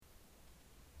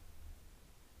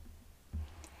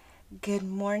Good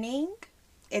morning.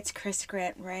 It's Chris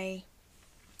Grant Ray.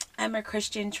 I'm a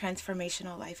Christian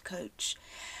transformational life coach.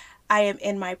 I am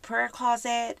in my prayer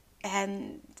closet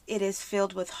and it is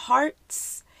filled with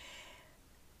hearts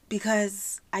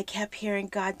because I kept hearing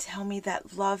God tell me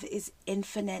that love is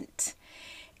infinite.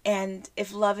 And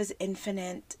if love is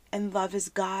infinite and love is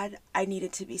God, I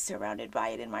needed to be surrounded by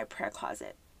it in my prayer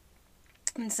closet.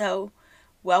 And so,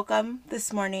 welcome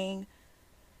this morning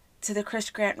to the Chris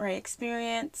Grant Ray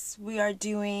experience. We are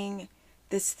doing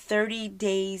this 30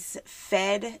 days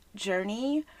F.E.D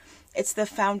journey. It's the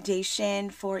foundation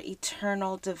for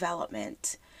eternal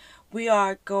development. We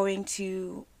are going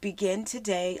to begin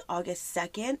today, August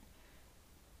 2nd,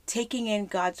 taking in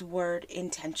God's word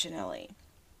intentionally.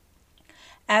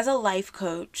 As a life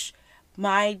coach,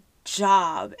 my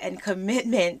job and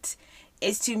commitment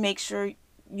is to make sure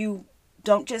you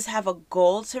don't just have a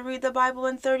goal to read the Bible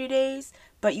in 30 days,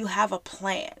 but you have a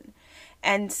plan.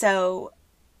 And so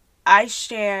I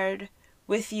shared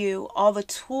with you all the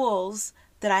tools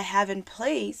that I have in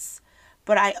place,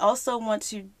 but I also want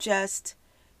to just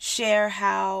share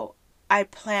how I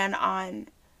plan on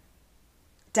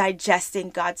digesting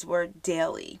God's word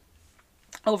daily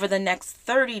over the next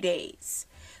 30 days.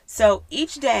 So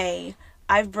each day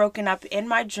I've broken up in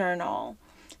my journal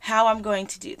how I'm going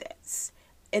to do this.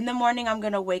 In the morning, I'm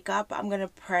going to wake up, I'm going to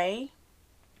pray,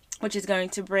 which is going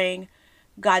to bring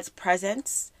God's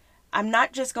presence. I'm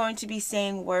not just going to be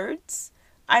saying words,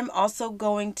 I'm also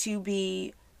going to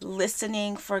be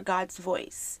listening for God's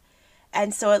voice.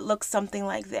 And so it looks something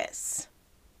like this.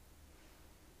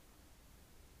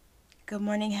 Good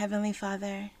morning, Heavenly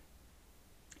Father.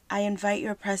 I invite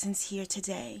your presence here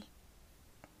today.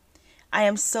 I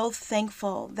am so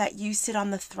thankful that you sit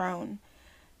on the throne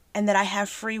and that I have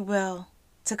free will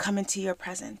to come into your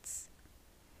presence.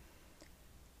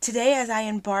 Today, as I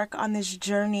embark on this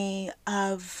journey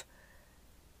of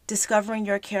discovering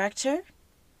your character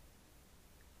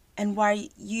and why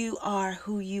you are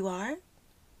who you are,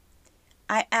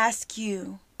 I ask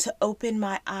you to open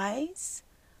my eyes,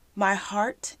 my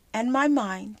heart, and my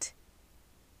mind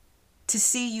to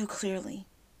see you clearly.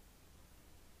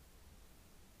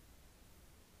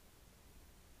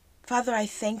 Father, I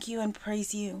thank you and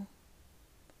praise you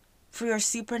for your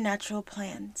supernatural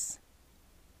plans.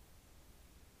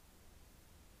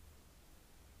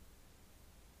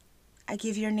 I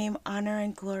give your name honor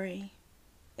and glory.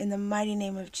 In the mighty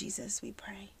name of Jesus, we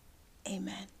pray.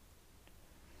 Amen.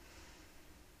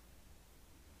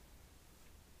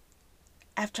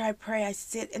 After I pray, I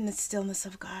sit in the stillness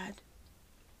of God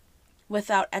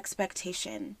without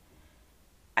expectation.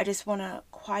 I just want to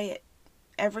quiet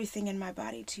everything in my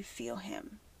body to feel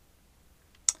Him.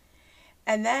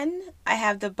 And then I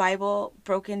have the Bible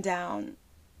broken down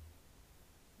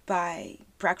by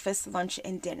breakfast, lunch,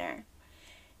 and dinner.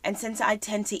 And since I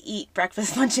tend to eat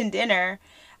breakfast, lunch, and dinner,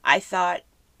 I thought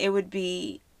it would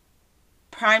be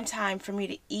prime time for me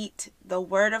to eat the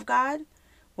Word of God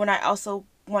when I also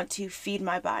want to feed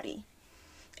my body.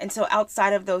 And so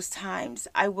outside of those times,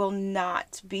 I will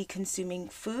not be consuming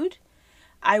food.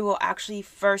 I will actually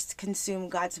first consume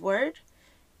God's Word,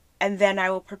 and then I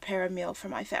will prepare a meal for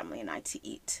my family and I to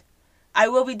eat. I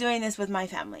will be doing this with my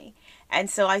family. And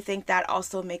so I think that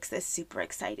also makes this super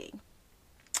exciting.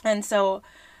 And so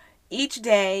each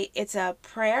day it's a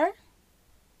prayer,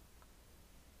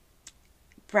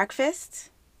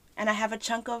 breakfast, and I have a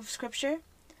chunk of scripture.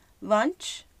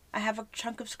 Lunch, I have a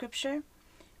chunk of scripture.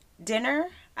 Dinner,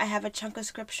 I have a chunk of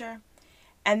scripture.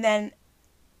 And then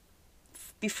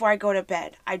before I go to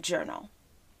bed, I journal.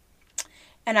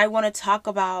 And I want to talk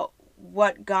about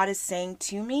what God is saying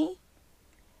to me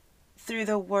through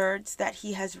the words that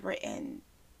He has written.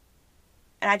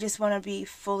 And I just want to be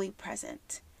fully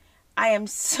present. I am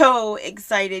so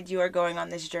excited you are going on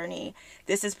this journey.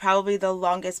 This is probably the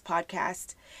longest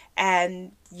podcast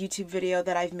and YouTube video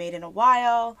that I've made in a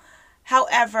while.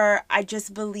 However, I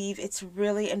just believe it's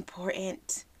really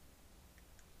important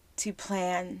to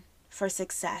plan for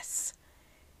success.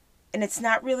 And it's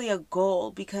not really a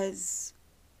goal because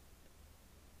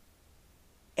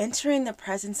entering the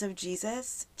presence of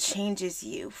Jesus changes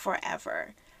you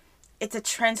forever. It's a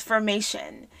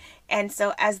transformation. And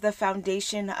so as the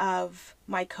foundation of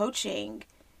my coaching,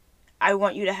 I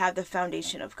want you to have the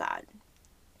foundation of God.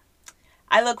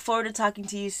 I look forward to talking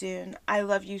to you soon. I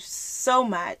love you so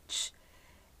much.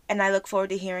 And I look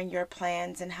forward to hearing your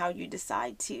plans and how you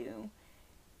decide to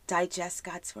digest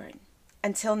God's word.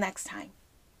 Until next time,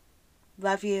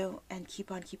 love you and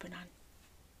keep on keeping on.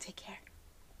 Take care.